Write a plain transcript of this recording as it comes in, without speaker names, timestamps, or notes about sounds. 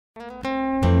Good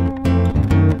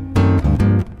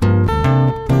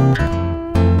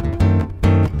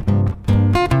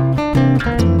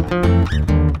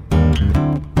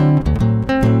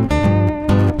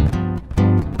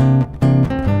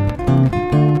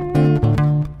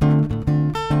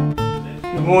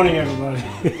morning, everybody.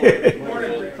 Good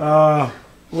morning. What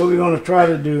we're going to try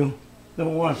to do,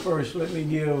 number one, first, let me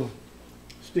give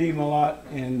Steve Malott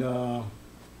and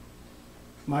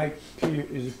Mike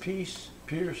Pierce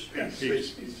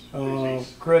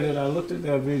credit. I looked at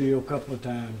that video a couple of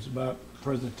times about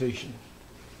presentation.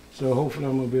 So hopefully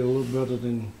I'm going to be a little better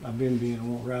than I've been being. I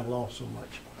won't rattle off so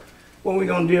much. What we're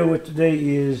going to deal with today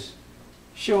is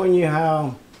showing you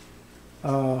how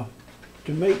to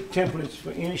make templates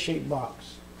for any shaped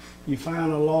box. You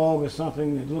find a log or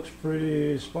something that looks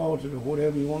pretty spalted or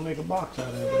whatever, you want to make a box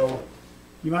out of it, or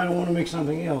you might want to make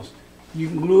something else. You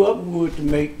can glue up wood to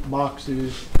make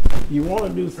boxes. You want to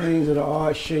do things that are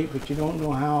odd shaped, but you don't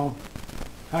know how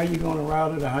you're going to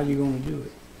route it or how you're going to do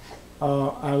it.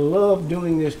 I love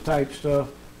doing this type stuff,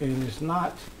 and it's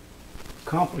not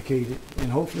complicated, and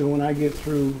hopefully when I get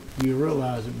through you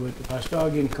realize it, but if I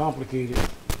start getting complicated,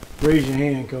 raise your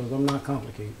hand, because I'm not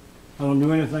complicated. I don't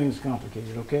do anything that's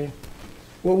complicated, okay?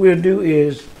 What we'll do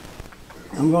is,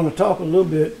 I'm going to talk a little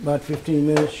bit, about 15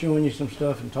 minutes, showing you some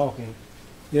stuff and talking.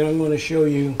 Then I'm going to show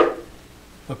you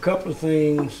a couple of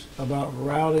things about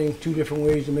routing, 2 different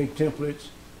ways to make templates,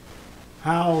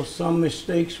 how some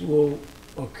mistakes will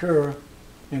occur,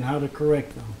 and how to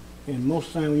correct them. And most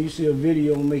of the time when you see a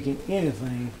video making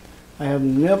anything, I have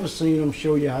never seen them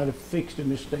show you how to fix the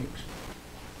mistakes.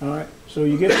 All right, so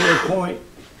you get to a point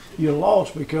you're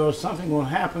lost because something will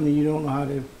happen and you don't know how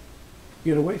to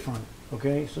get away from it.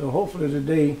 Okay, so hopefully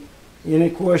today, any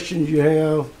questions you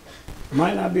have,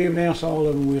 might not be able to answer all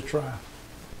of them, we'll try.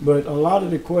 But a lot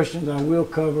of the questions I will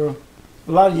cover,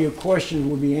 a lot of your questions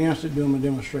will be answered during my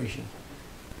demonstration.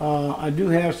 I do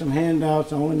have some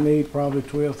handouts. I only made probably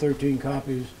 12, 13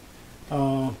 copies.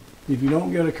 If you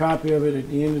don't get a copy of it at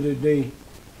the end of the day,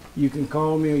 you can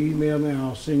call me or email me and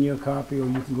I'll send you a copy, or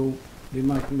you can go, they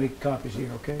might make copies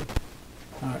here, okay?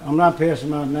 All right, I'm not passing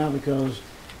them out now because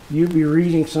you'll be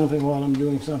reading something while I'm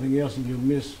doing something else and you'll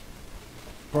miss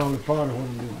probably part of what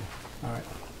I'm doing. All right.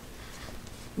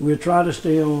 We'll try to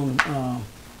stay on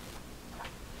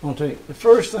tape. The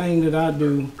first thing that I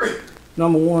do,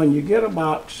 number one, you get a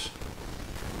box.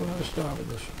 Well, let's start with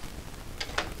this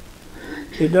one.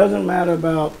 It doesn't matter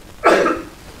about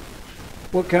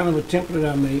what kind of a template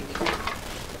I make.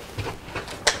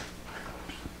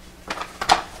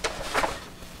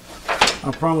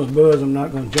 I promise Buzz I'm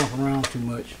not going to jump around too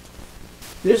much.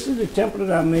 This is the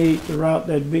template I made to route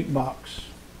that big box.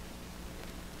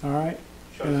 All right?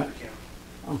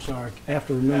 I'm sorry, I have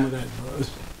to remember that,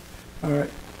 Buzz. All right,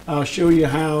 I'll show you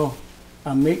how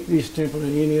I make this template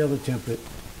and any other template.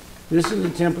 This is the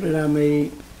template I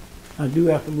made. I do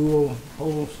have to move over.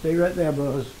 Hold on, stay right there,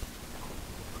 Buzz.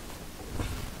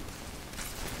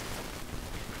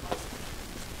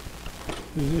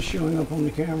 Is this showing up on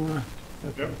the camera?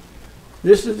 Okay. Yep.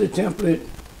 This is the template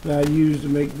that I use to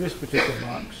make this particular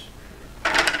box.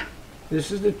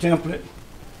 This is the template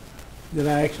that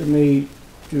I actually made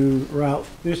to route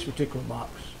this particular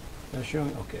box. That's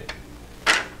showing? Okay.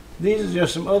 These are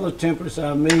just some other templates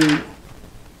I made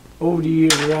over the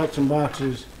years to route some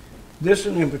boxes. This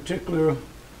one in particular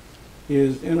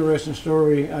is an interesting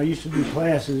story. I used to do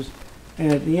classes,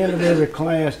 and at the end of every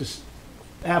class,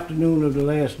 the afternoon of the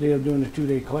last day of doing the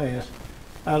 2-day class,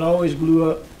 I'd always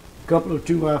glue up a couple of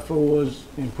 2x4s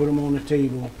and put them on the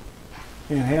table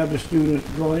and have the students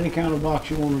draw any kind of box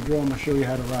you want to draw. I'm going to show you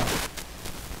how to route it.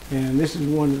 And this is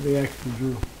one that they actually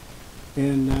drew.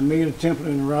 And I made a template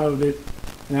and routed it,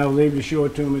 and I was able to show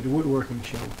it to them at the woodworking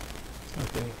show.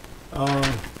 Okay.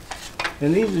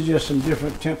 And these are just some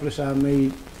different templates I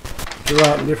made to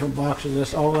route different boxes.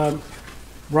 That's all I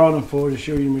brought them for, to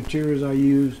show you the materials I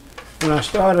use. When I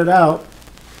started out,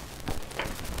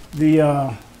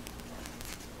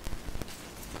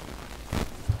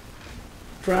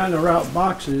 trying to route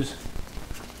boxes,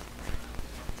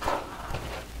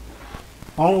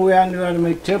 only way I knew how to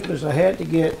make templates, I had to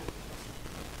get,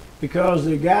 because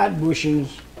the guide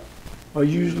bushings are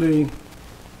usually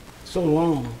so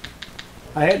long,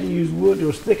 I had to use wood that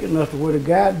was thick enough to where the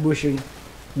guide bushing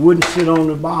wouldn't sit on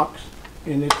the box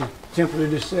and that the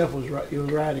template itself was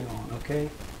riding on, okay?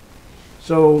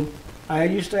 So I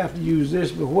used to have to use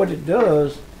this, but what it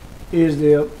does is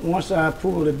that once I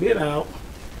pull the bit out,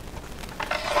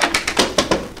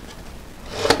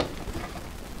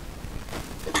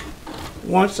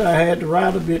 once I had to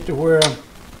route a bit to where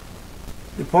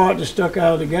the part that stuck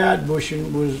out of the guide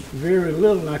bushing was very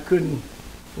little, and I couldn't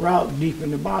route deep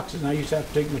in the boxes, and I used to have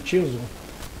to take my chisel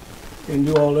and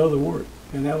do all the other work,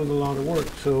 and that was a lot of work.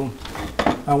 So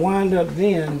I wind up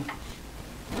then,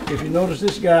 if you notice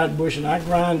this guide bushing, I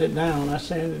grind it down, I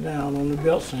sand it down on the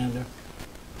belt sander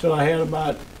till I had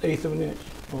about 1/8 of an inch,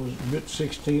 or a bit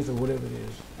 1/16 or whatever it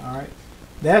is. All right,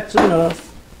 that's enough.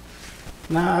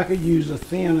 Now I could use a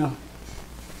thinner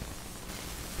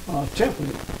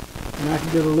template, and I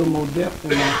can get a little more depth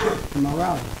in my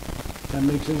routing. That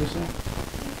makes any sense.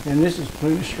 And this is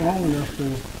plenty strong enough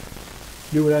to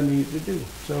do what I need to do.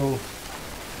 So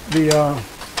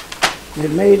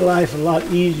it made life a lot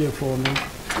easier for me.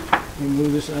 Let me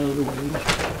move this out of the way.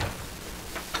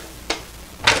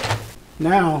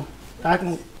 Now I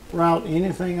can route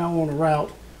anything I want to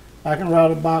route. I can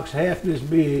route a box half this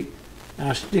big, and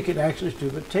I stick it actually to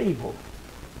the table.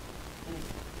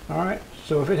 All right.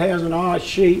 So if it has an odd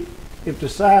shape, if the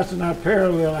sides are not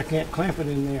parallel, I can't clamp it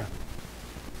in there.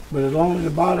 But as long as the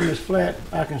bottom is flat,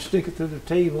 I can stick it to the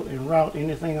table and route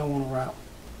anything I want to route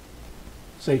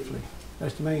safely.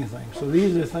 That's the main thing. So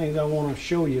these are the things I want to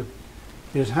show you,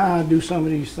 is how I do some of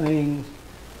these things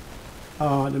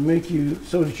to make you,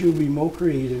 so that you'll be more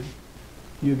creative.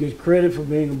 You'll get credit for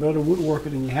being a better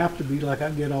woodworker than you have to be, like I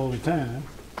get all the time.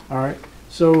 All right.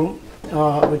 So,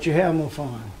 but you have more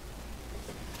fun.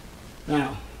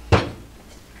 Now,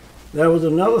 there was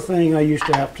another thing I used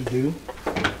to have to do.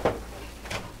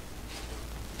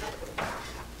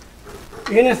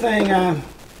 Anything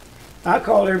I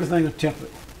call everything a template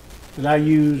that I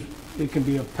use. It can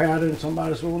be a pattern.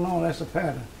 Somebody says, well, no, that's a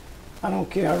pattern. I don't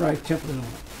care. I write template on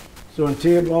it. So in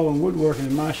Ted Baldwin Woodworking,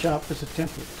 in my shop, it's a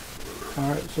template. All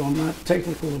right. So I'm not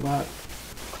technical about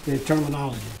the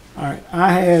terminology. All right.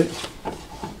 I had,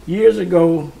 years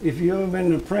ago, if you've ever been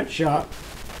in a print shop,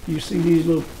 you see these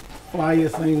little flyer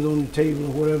things on the table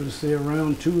or whatever to say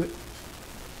around to it.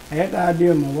 I had the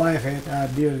idea, my wife had the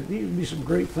idea that these would be some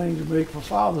great things to make for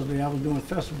Father's Day. I was doing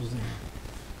festivals then.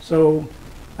 So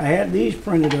I had these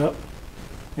printed up,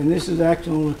 and this is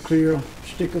actually on a clear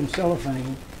stick-on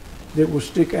cellophane that will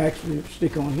stick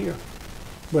on here.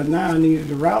 But now I needed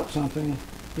to route something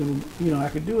that, I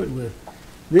could do it with.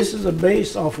 This is a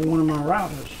base off of one of my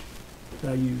routers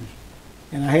that I use.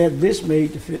 And I had this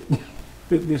made to fit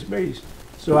this base.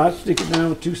 So I stick it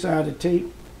down with two-sided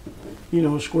tape,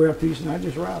 a square piece, and I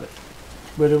just route it.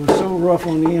 But it was so rough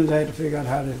on the ends, I had to figure out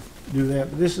how to do that.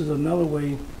 But this is another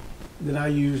way that I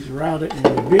use to route it. And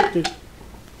the bit that,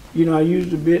 I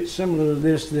used a bit similar to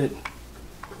this that,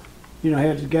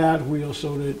 had the guide wheel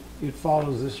so that it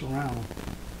follows this around.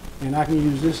 And I can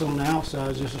use this on the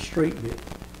outside, just a straight bit.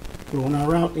 But when I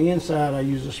route the inside, I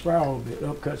use a spiral bit,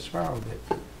 upcut spiral bit.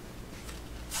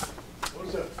 What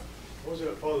was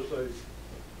that Father's Day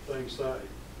thing say?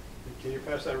 Can you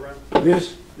pass that around?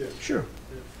 This? Yeah. Sure.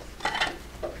 Yeah.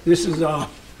 This is,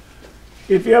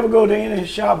 if you ever go to any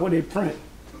shop where they print,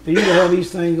 they usually have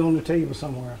these things on the table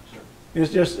somewhere.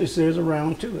 It's just, it says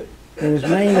around to it. And it's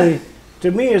mainly,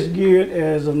 to me, it's geared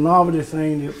as a novelty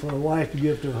thing for a wife to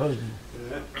give to a husband.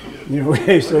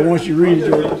 Yeah. So once you read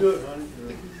it,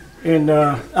 and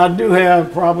I do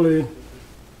have probably a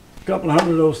couple of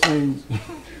hundred of those things.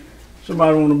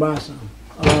 Somebody want to buy some.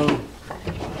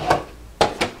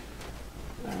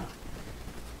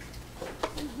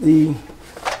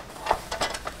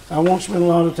 I won't spend a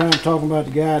lot of time talking about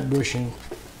the guide bushing.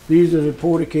 These are the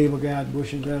Porter cable guide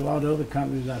bushings. There are a lot of other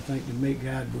companies, I think, that make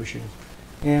guide bushings.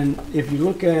 And if you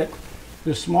look at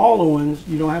the smaller ones,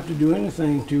 you don't have to do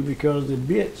anything to, because the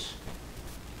bits,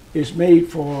 it's made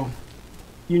for,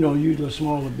 usually a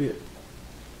smaller bit.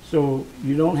 So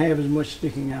you don't have as much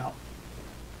sticking out.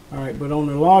 All right, but on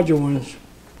the larger ones,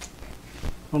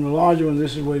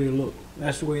 this is the way they look.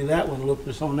 That's the way that one looked.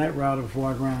 It's on that router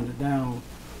before I ground it down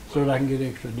so that I can get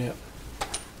extra depth.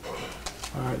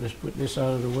 All right, let's put this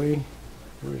out of the way.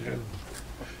 Where is it?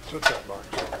 What's that box?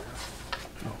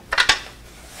 Oh.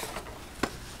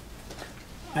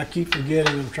 I keep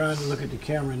forgetting. I'm trying to look at the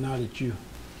camera and not at you.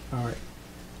 All right.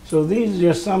 So these are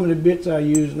just some of the bits I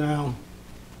use now.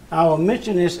 I will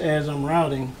mention this as I'm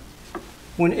routing.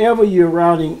 Whenever you're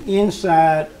routing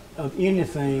inside of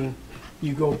anything,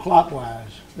 you go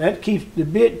clockwise. That keeps, the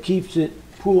bit keeps it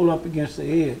pulled up against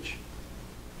the edge.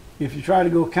 If you try to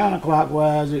go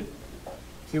counterclockwise,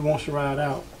 it wants to route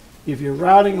out. If you're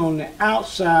routing on the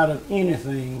outside of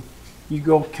anything, you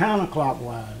go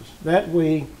counterclockwise. That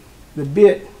way, the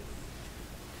bit,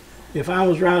 if I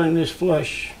was routing this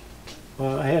flush,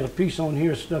 I had a piece on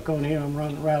here stuck on here, I'm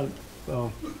running routed, I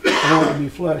want it to be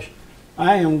flush.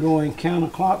 I am going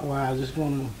counterclockwise. It's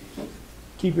going to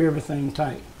keep everything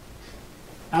tight.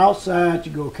 Outside,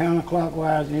 you go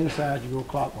counterclockwise. Inside, you go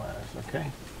clockwise.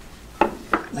 Okay.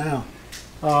 Now,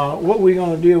 What we're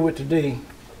going to deal with today,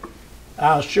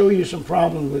 I'll show you some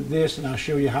problems with this, and I'll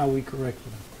show you how we correct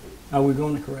them, how we're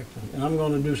going to correct them. And I'm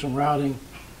going to do some routing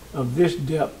of this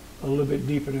depth a little bit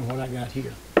deeper than what I got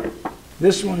here.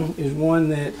 This one is one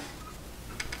that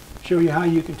show you how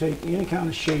you can take any kind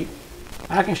of shape.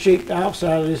 I can shape the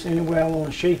outside of this any way I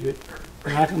want to shape it,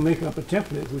 and I can make up a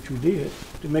template, which we did,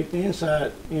 to make the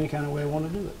inside any kind of way I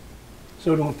want to do it.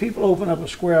 So that when people open up a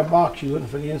square box, you're looking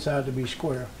for the inside to be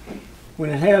square. When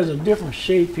it has a different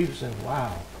shape, people say,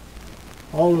 wow.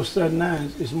 All of a sudden now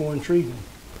it's more intriguing,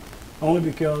 only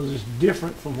because it's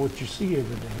different from what you see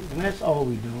every day. And that's all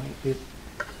we're doing. It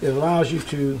allows you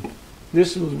to,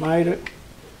 this was mitered,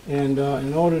 and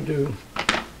in order to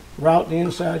route the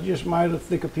inside, just miter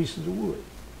thicker pieces of wood.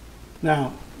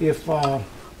 Now, if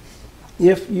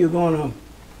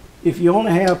you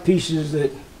only have pieces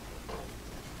that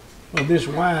are this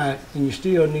wide, and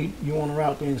you want to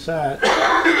route the inside,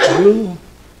 glue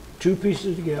 2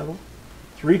 pieces together,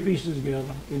 3 pieces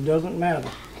together. It doesn't matter.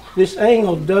 This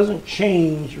angle doesn't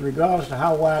change regardless of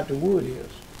how wide the wood is.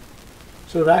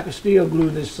 So that I can still glue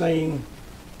this same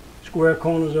square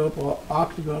corners up, or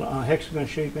octagon, or hexagon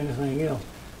shape, anything else.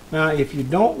 Now, if you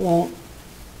don't want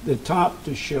the top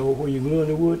to show where you're gluing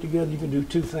the wood together, you can do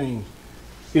 2 things.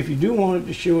 If you do want it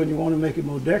to show and you want to make it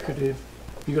more decorative,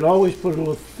 you could always put a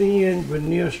little thin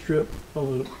veneer strip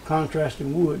of a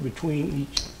contrasting wood between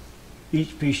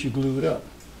each piece you glued up.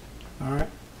 All right?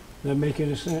 Does that make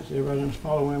any sense? Everybody understand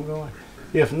follow where I'm going?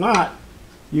 If not,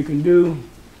 you can do,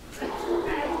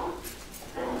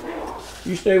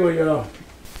 you stay where you are.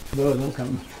 Buzz, I'm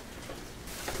coming.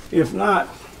 If not,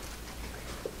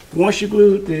 once you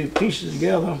glued the pieces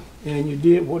together and you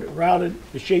did what it routed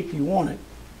the shape you wanted,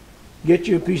 get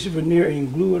you a piece of veneer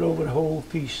and glue it over the whole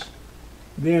piece.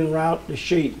 Then route the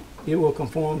shape. It will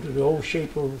conform to the whole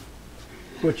shape of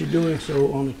what you're doing.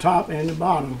 So on the top and the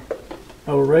bottom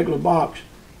of a regular box,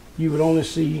 you would only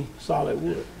see solid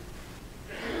wood.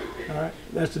 All right,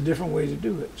 that's a different way to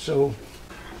do it. So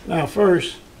now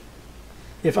first,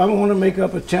 if I want to make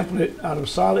up a template out of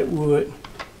solid wood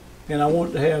and I want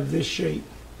it to have this shape,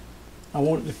 I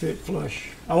want it to fit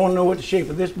flush. I want to know what the shape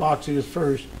of this box is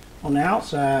first on the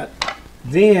outside,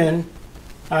 then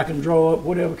I can draw up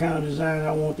whatever kind of design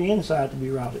I want the inside to be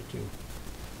routed to.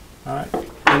 All right,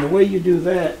 and the way you do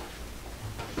that,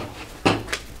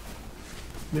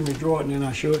 let me draw it and then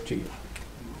I'll show it to you,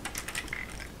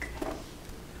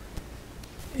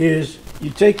 is you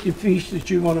take the piece that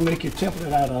you're going to make your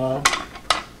template out of.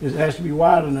 It has to be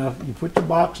wide enough. You put the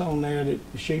box on there,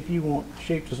 that the shape you want, the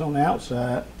shape that's on the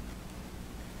outside.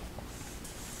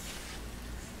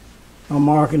 I'm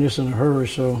marking this in a hurry,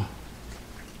 so.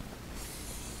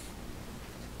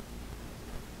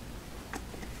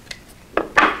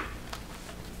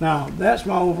 Now, that's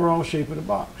my overall shape of the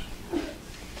box.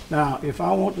 Now, if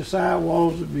I want the side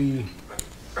walls to be,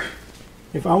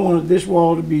 if I wanted this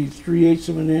wall to be 3/8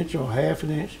 of an inch or 1/2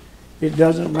 an inch, it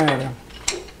doesn't matter.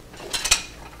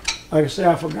 Like I said,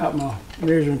 I forgot my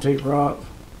measuring tape rod,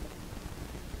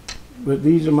 but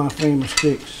these are my famous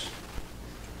sticks.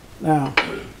 Now,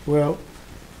 well,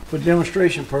 for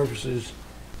demonstration purposes,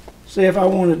 say if I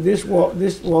wanted this wall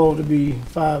to be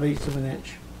 5/8 of an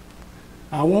inch,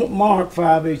 I won't mark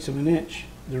 5/8 of an inch.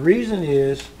 The reason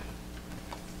is,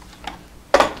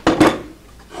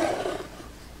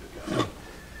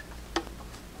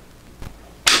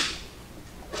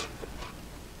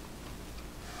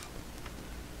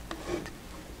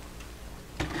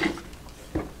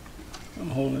 I'm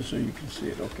holding it so you can see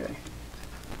it okay.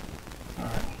 All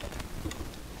right.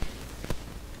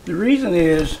 The reason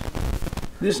is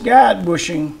this guide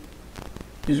bushing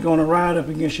is going to ride up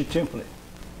against your template.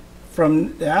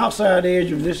 From the outside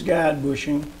edge of this guide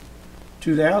bushing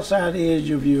to the outside edge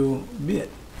of your bit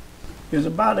is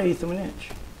about 1/8 of an inch.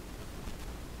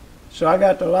 So I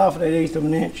got to allow for that 1/8 of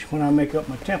an inch when I make up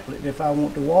my template if I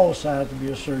want the wall side to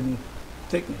be a certain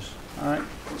thickness. All right.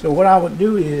 So what I would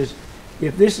do is,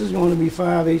 if this is going to be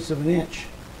 5/8 of an inch,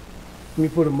 let me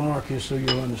put a mark here so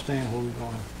you'll understand where we're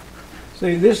going.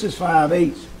 Say this is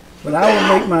 5/8, but I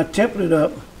will make my template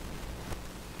up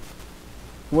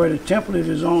where the template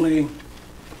is only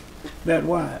that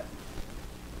wide.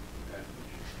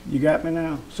 You got me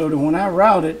now? So that when I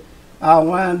route it, I'll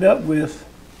wind up with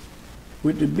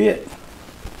the bit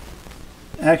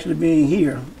actually being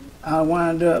here. I'll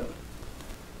wind up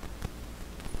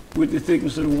with the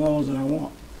thickness of the walls that I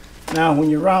want. Now, when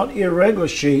you route irregular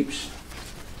shapes,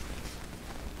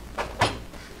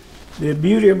 the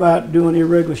beauty about doing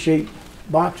irregular shaped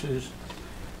boxes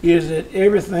is that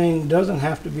everything doesn't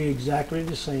have to be exactly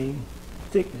the same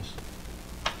thickness.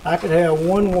 I could have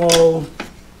one wall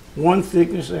one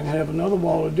thickness, I can have another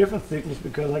wall of different thickness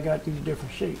because I got these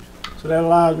different shapes. So that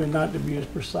allows me not to be as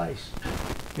precise,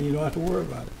 and you don't have to worry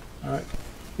about it. All right.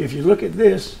 If you look at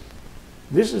this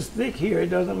is thick here. It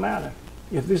doesn't matter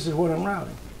if this is what I'm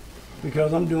routing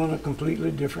because I'm doing a completely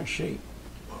different shape.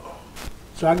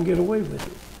 So I can get away with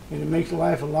it, and it makes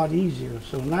life a lot easier.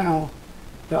 So now,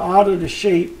 the odder the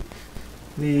shape,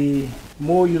 the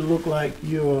more you look like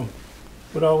you're,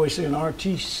 what I always say, an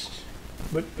artiste,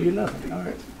 but you're nothing. All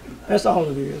right. That's all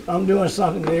it is. I'm doing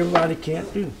something that everybody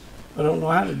can't do. I don't know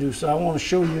how to do, so I want to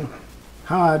show you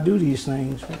how I do these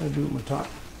things. What I do with my top.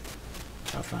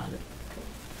 I'll find it.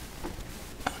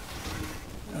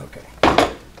 Okay.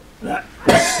 Now,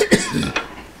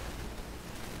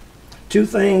 two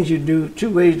things you do, two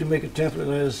ways to make a template.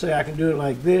 As I say, I can do it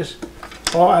like this,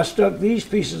 or I stuck these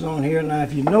pieces on here. Now,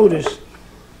 if you notice,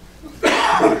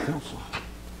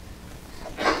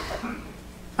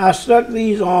 I stuck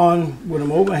these on with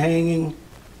them overhanging,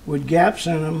 with gaps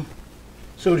in them,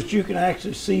 so that you can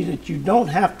actually see that you don't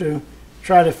have to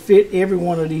try to fit every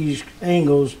one of these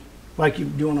angles like you're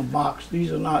doing a box.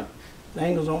 These are not, the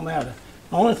angles don't matter.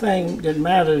 The only thing that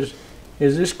matters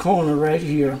is this corner right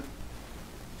here,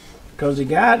 because the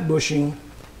guide bushing,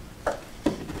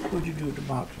 what'd you do with the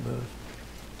box, Buzz?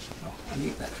 Oh, I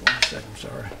need that for 1 second,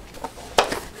 sorry.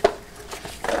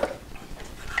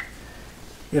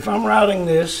 If I'm routing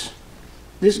this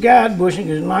guide bushing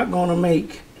is not going to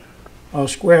make a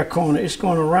square corner. It's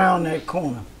going to round that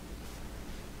corner.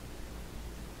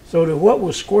 So that what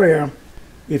was square,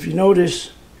 if you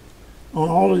notice on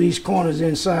all of these corners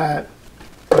inside,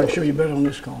 I can show you better on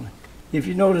this corner. If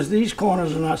you notice these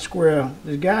corners are not square,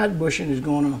 the guide bushing is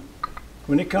going to,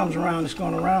 when it comes around, it's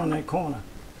going to round that corner.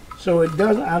 So it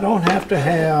doesn't, I don't have to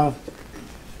have,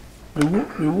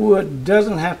 the wood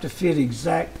doesn't have to fit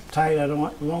exact tight, as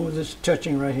long as it's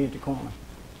touching right here at the corner.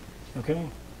 Okay?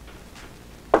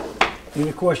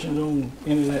 Any questions on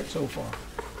any of that so far?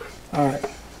 All right.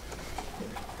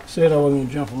 Said I wasn't going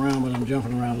to jump around, but I'm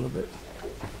jumping around a little bit.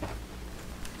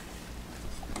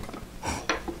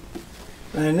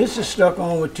 And this is stuck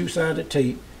on with two-sided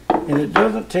tape, and it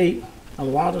doesn't take a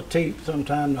lot of tape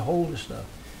sometimes to hold the stuff.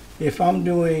 If I'm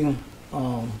doing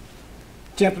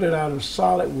template out of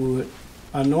solid wood,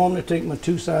 I normally take my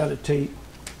two-sided tape,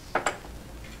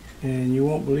 and you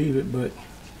won't believe it, but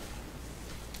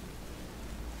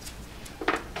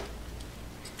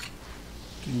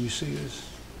can you see this?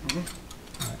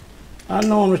 Mm-hmm. Right. I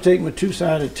normally take my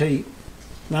two-sided tape.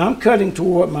 Now I'm cutting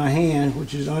toward my hand,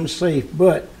 which is unsafe,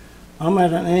 but I'm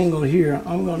at an angle here.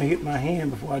 I'm going to hit my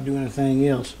hand before I do anything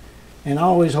else. And I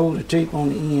always hold the tape on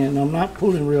the end. I'm not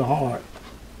pulling real hard.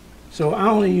 So I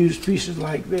only use pieces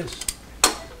like this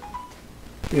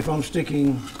if I'm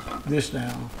sticking this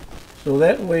down. So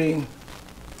that way,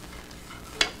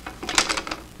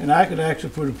 and I could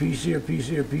actually put a piece here, piece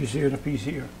here, piece here, and a piece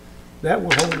here. That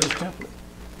will hold this template.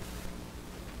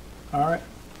 All right.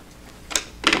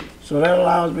 So that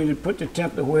allows me to put the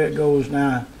template where it goes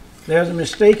now. There's a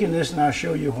mistake in this, and I'll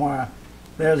show you why.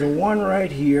 There's a one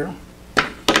right here,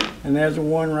 and there's a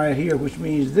one right here, which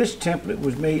means this template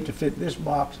was made to fit this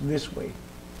box this way.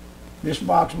 This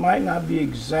box might not be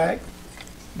exact.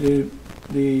 The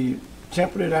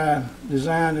template I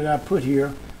designed that I put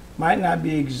here might not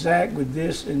be exact with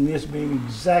this and this being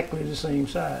exactly the same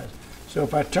size. So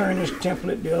if I turn this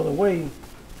template the other way,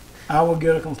 I will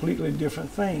get a completely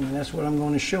different thing, and that's what I'm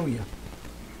going to show you.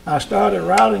 I started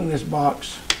routing this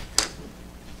box.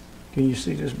 Can you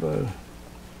see this, Bud?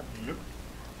 Yep.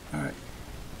 All right.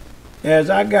 As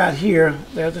I got here,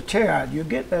 there's a tear out. You'll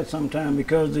get that sometime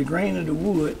because the grain of the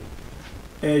wood,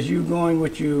 as you're going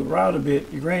with your router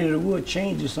bit, the grain of the wood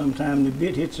changes sometime. The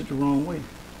bit hits it the wrong way.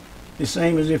 The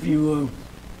same as if you were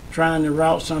trying to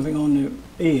route something on the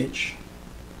edge.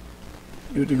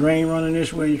 With the grain running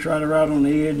this way, you try to route on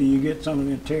the edge and you get something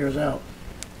that tears out.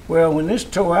 Well, when this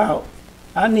tore out,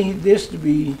 I need this to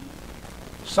be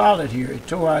solid here. It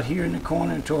tore out here in the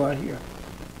corner and tore out here.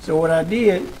 So what I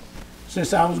did,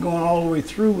 since I was going all the way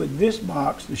through with this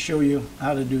box to show you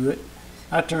how to do it,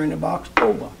 I turned the box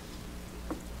over.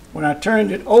 When I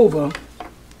turned it over,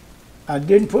 I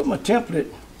didn't put my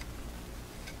template.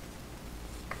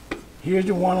 Here's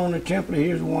the one on the template,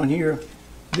 here's the one here.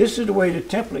 This is the way the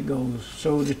template goes.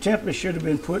 So the template should have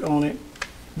been put on it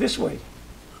this way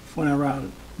when I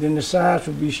routed. Then the sides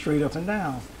would be straight up and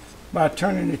down. By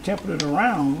turning the template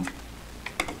around,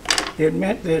 it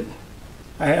meant that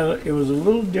it was a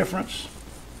little difference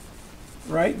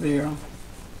right there.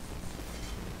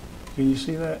 Can you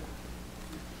see that?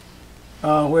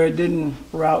 Where it didn't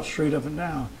route straight up and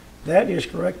down. That is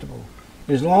correctable.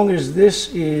 As long as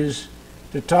this is,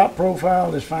 the top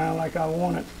profile is fine like I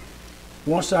want it,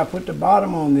 once I put the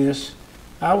bottom on this,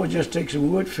 I would just take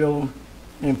some wood filler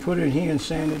and put it here and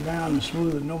sand it down and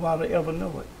smooth it. Nobody ever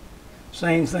know it.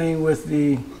 Same thing with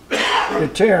the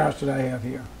tear outs that I have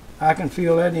here. I can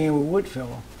fill that in with wood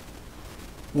filler.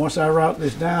 Once I route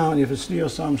this down, if it's still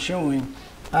some showing,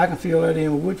 I can fill that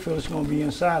in with wood filler. It's going to be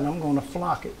inside, and I'm going to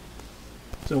flock it.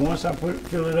 So once I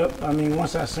fill it up,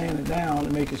 once I sand it down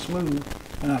and make it smooth,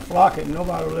 and I flock it,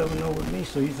 nobody will ever know with me.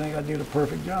 So you think I did a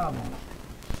perfect job on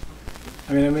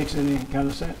it? That makes any kind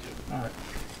of sense? All right.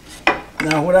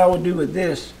 Now what I would do with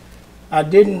this, I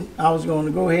was going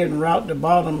to go ahead and route the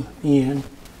bottom in,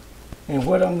 and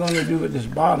what I'm going to do with this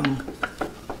bottom,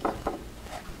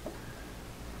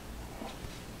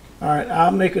 all right,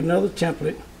 I'll make another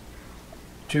template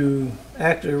to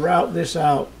actually route this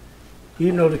out,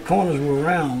 even though the corners were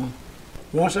round.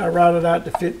 Once I route it out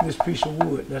to fit this piece of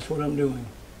wood, that's what I'm doing.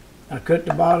 I cut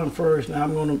the bottom first, now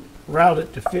I'm going to route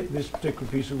it to fit this particular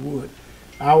piece of wood.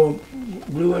 I will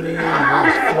glue it in where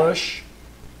it's flush,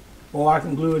 or I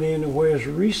can glue it in to where it's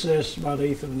recessed about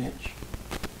 1/8 of an inch.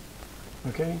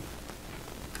 Okay?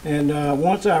 And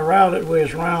once I route it where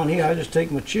it's round here, I just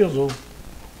take my chisel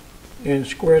and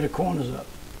square the corners up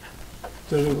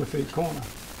so that it will fit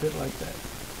like that.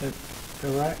 That's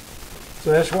all right?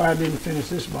 So that's why I didn't finish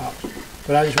this box.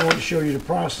 But I just wanted to show you the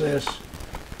process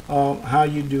of how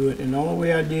you do it. And the only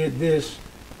way I did this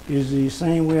is the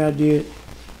same way I did.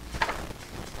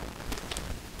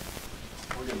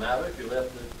 Would it matter if you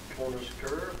left the corners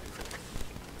curved?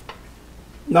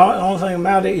 No, the only thing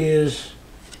about it is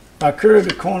I curved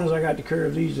the corners, I got to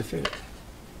curve these to fit.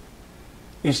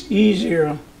 It's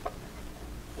easier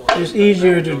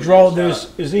to draw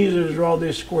this, it's easier to draw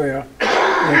this square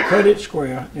and cut it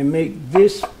square and make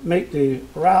the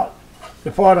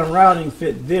part I'm routing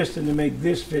fit this, and to make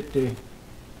this fit the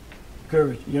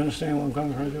curvature. You understand what I'm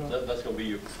coming from, Joe? That's going to be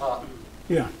your top.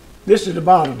 Yeah, this is the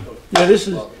bottom. Yeah, this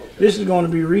is going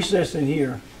to be recessed in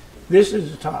here. This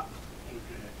is the top.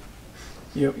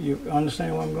 You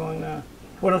understand where I'm going now?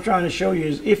 What I'm trying to show you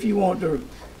is if you want to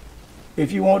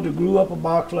glue up a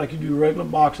box like you do regular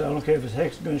box, I don't care if it's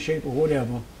hexagon shape or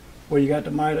whatever, where you got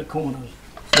the mitered corners,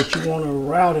 but you want to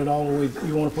route it all the way,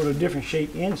 you want to put a different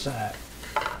shape inside.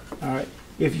 All right.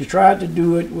 If you tried to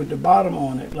do it with the bottom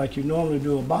on it, like you normally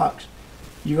do a box,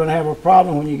 you're going to have a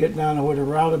problem when you get down to where the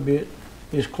router bit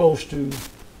is close to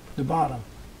the bottom.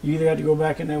 You either have to go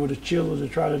back in there with a chisel to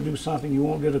try to do something. You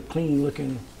won't get a clean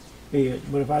looking edge.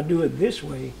 But if I do it this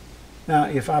way, now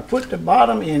if I put the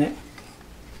bottom in it,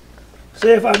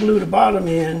 say if I glue the bottom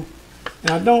in,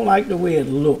 and I don't like the way it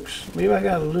looks. Maybe I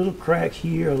got a little crack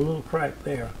here, a little crack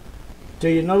there.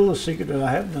 Tell you another little secret that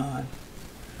I have done.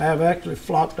 I have actually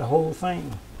flocked the whole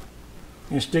thing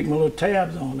and stick my little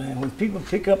tabs on there. When people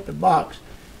pick up the box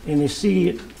and they see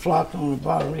it flocked on the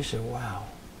bottom, they say, wow.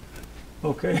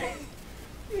 Okay?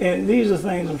 And these are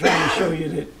things I'm trying to show you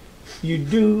that you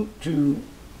do to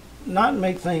not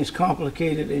make things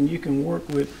complicated, and you can work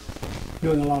with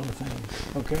doing a lot of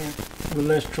things, okay, with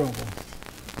less trouble.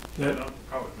 Yeah, I'm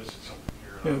probably missing something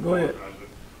here. Yeah, go ahead.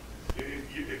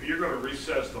 If you're going to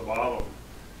recess the bottom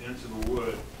into the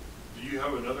wood, do you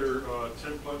have another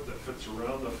template that fits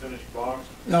around the finished box?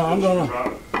 No, I'm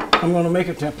gonna make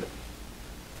a template.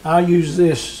 I'll use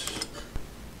this.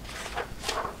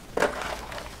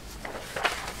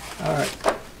 All right,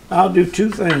 I'll do two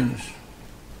things.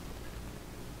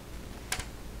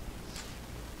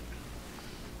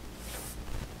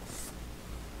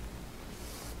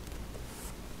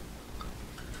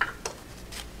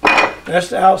 That's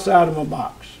the outside of my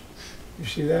box. You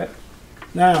see that?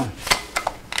 Now,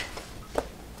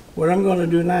 what I'm going to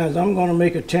do now is I'm going to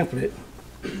make a template.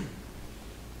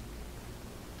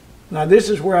 Now this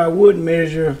is where I would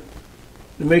measure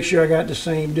to make sure I got the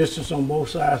same distance on both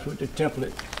sides with the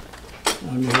template.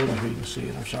 Let me hold it so you can see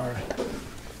it, I'm sorry.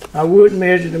 I would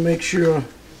measure to make sure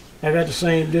I got the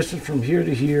same distance from here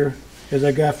to here as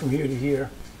I got from here to here.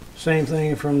 Same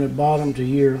thing from the bottom to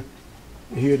here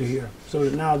to here. So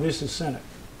that now this is centered.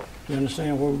 You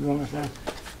understand where we're going with that?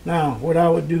 Now, what I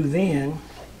would do then,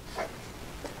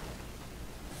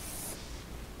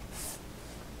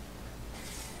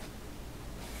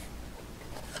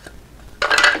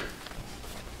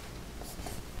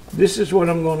 this is what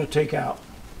I'm going to take out.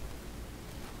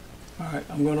 All right,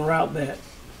 I'm going to route that.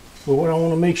 But what I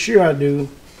want to make sure I do,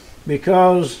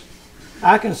 because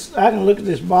I can look at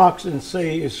this box and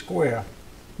say it's square,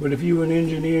 but if you were an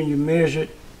engineer and you measure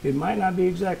it might not be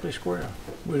exactly square.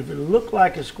 But if it looked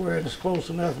like it's square and it's close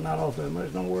enough, not off that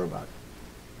much, don't worry about it.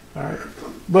 All right.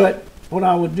 But what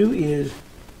I would do is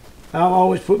I'll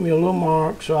always put me a little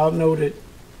mark so I'll know that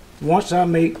once I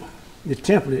make the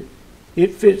template,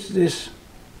 it fits this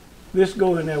This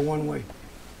go in there one way.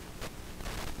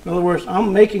 In other words,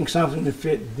 I'm making something to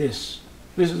fit this.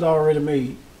 This is already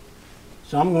made.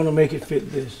 So I'm going to make it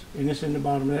fit this, and it's in the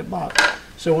bottom of that box.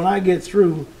 So when I get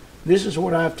through, this is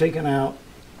what I've taken out,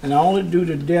 and I only do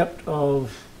the depth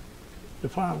of the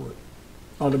plywood,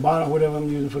 or the bottom, whatever I'm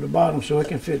using for the bottom, so it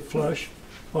can fit flush.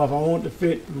 Or if I want it to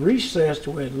fit recessed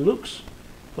to where it looks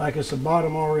like it's a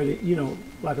bottom already, you know,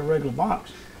 like a regular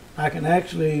box, I can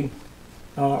actually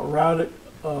route it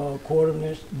a quarter of an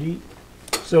inch deep,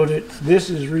 so that this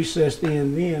is recessed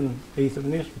in then 1/8 of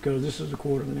an inch, because this is a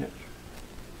quarter of an inch.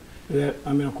 A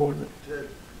quarter of an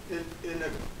inch. In the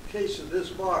case of this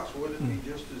box, would it be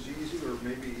just as easy or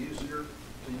maybe easier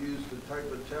to use the type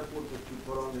of template that you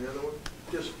put on the other one?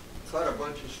 Just cut a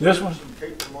bunch of This strips one? and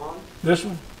tape them on? This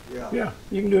one? Yeah. Yeah,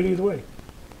 you can do it either way.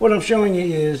 What I'm showing you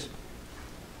is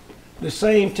the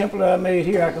same template I made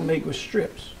here I can make with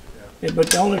strips. Yeah. But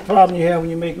the only problem you have when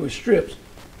you make it with strips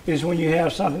is when you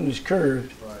have something that's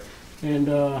curved. Right. And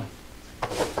oh,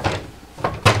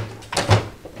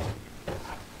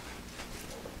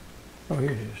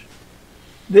 here it is.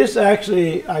 This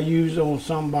actually I used on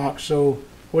some box, so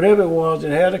whatever it was,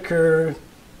 it had a curve,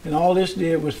 and all this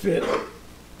did was fit.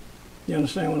 You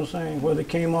understand what I'm saying? Whether it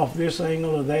came off this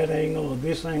angle or that angle or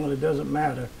this angle, it doesn't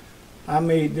matter. I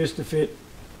made this to fit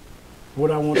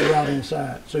what I want to route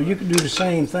inside. So you can do the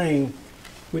same thing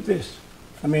with this.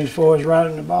 I mean, as far as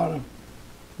routing the bottom.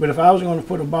 But if I was going to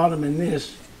put a bottom in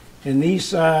this, and these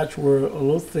sides were a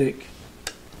little thick,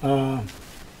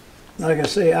 like I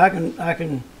say, I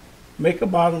can make a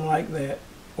bottom like that,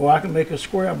 or I can make a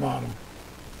square bottom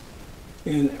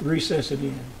and recess it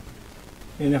in.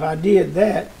 And if I did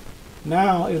that,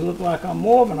 now it looked like I'm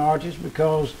more of an artist,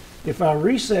 because if I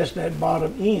recess that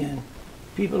bottom in,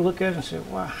 people look at it and say,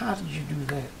 wow, how did you do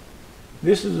that?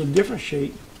 This is a different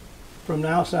shape from the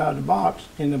outside of the box,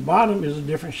 and the bottom is a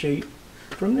different shape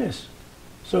from this.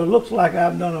 So it looks like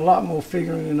I've done a lot more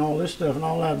figuring and all this stuff, and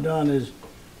all I've done is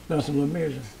done some little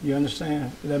measuring. You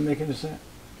understand? Does that make any sense?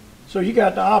 So you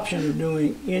got the option of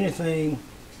doing anything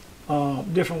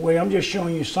different way. I'm just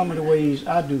showing you some of the ways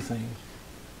I do things.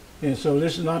 And so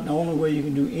this is not the only way you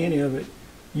can do any of it.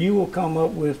 You will come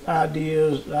up with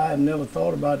ideas I have never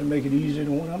thought about to make it easier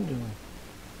than what I'm doing.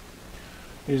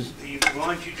 The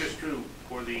lines you just drew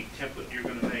for the template you're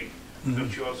going to make,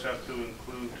 don't you also have to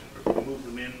include or move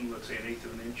them in, let's say, 1/8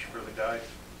 of an inch for the guide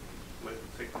with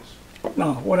thickness?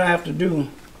 No, what I have to do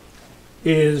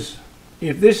is,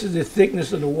 if this is the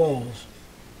thickness of the walls,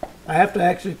 I have to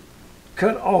actually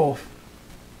cut off.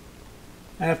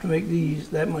 I have to make these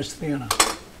that much thinner.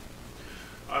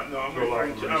 No, I'm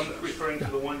referring to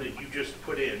the one that you just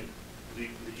put in, that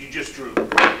you just drew.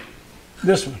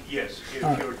 This one. Yes, if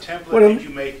All right. your template What I'm- that you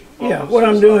make. Yeah, what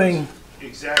I'm doing,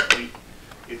 Exactly.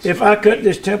 It's if I cut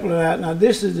this template out, now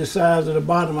this is the size of the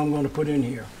bottom I'm going to put in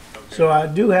here. Okay. So I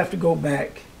do have to go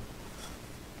back.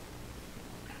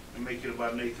 And make it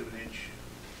about 1/8 of an inch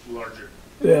larger.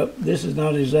 Yeah, this is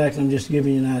not exact, I'm just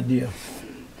giving you an idea.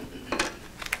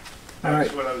 All right.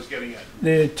 That's what I was getting at.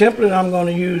 The template I'm going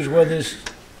to use, whether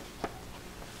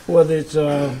it's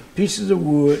pieces of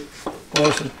wood or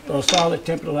it's a solid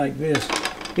template like this,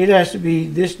 it has to be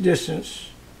this distance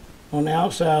on the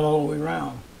outside all the way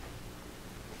around.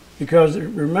 Because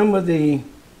remember Thickness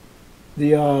of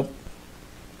the guide.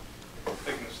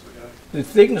 the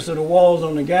thickness of the walls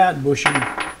on the guide bushing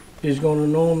is going to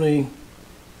normally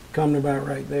come to about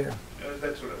right there.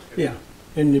 That's what I was getting Yeah,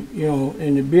 and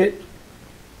the bit,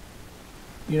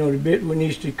 the bit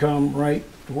needs to come right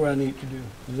to where I need to do.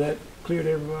 Is that clear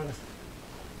to everybody?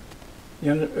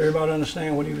 Everybody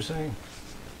understand what he was saying?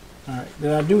 All right.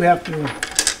 Then I do have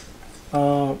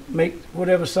to make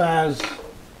whatever size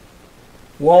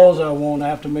walls I want. I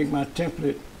have to make my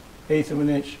template 1/8 of an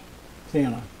inch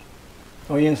thinner,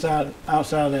 or outside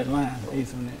of that line,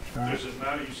 1/8 of an inch. All right. Does it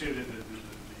matter, you said that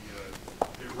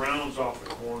it rounds off the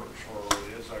corners or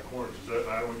the inside corners, does that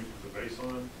matter when you put the base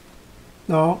on?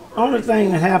 No, only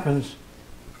thing that happens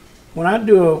when I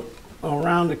do a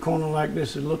round the corner like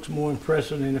this, it looks more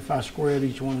impressive than if I squared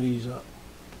each one of these up.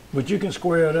 But you can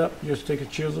square it up. Just take a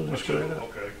chisel and square it up.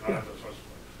 Okay, Yeah.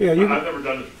 yeah. Yeah, I've never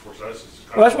done this before, so that's just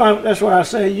kind Well, of. that's why I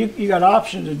say you got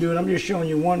options to do it. I'm just showing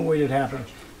you one way that happens.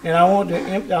 And I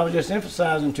was just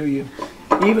emphasizing to you,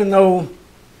 even though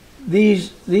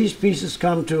these pieces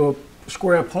come to a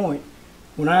square point,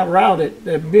 when I route it,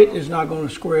 that bit is not going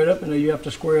to square it up, and then you have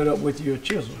to square it up with your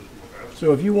chisel.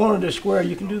 So if you wanted to square,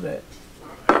 you can do that.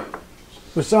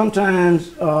 But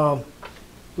sometimes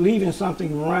leaving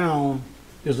something round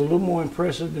is a little more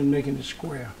impressive than making it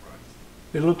square.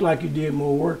 it looked like you did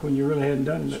more work when you really hadn't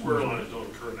done that. Square lines don't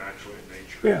occur naturally in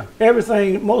nature. Yeah,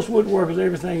 everything, most woodworkers,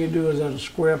 everything you do is at a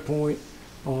square point,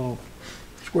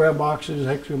 square boxes,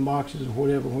 hexagon boxes, or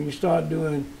whatever. When you start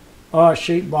doing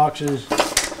odd-shaped boxes,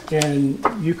 and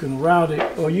you can route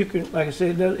it, or you can, like I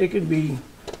said, it could be,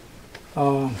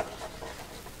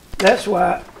 that's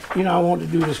why, you know, I want to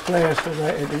do this class, because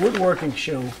at the woodworking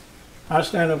show, I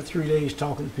stand up for 3 days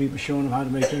talking to people, showing them how to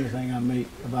make anything I make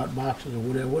about boxes or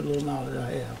whatever, what little knowledge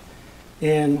I have.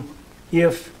 And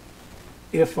if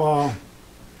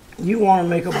you want to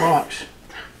make a box,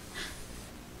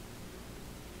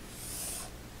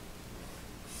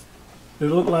 it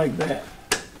look like that.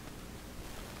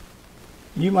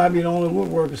 You might be the only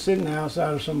woodworker sitting there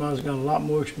outside of somebody who's got a lot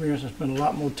more experience and spent a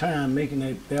lot more time making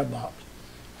their box.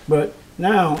 But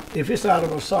now, if it's out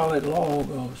of a solid log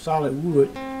or solid wood,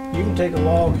 you can take a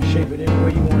log and shape it any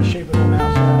way you want to shape it on the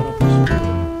outside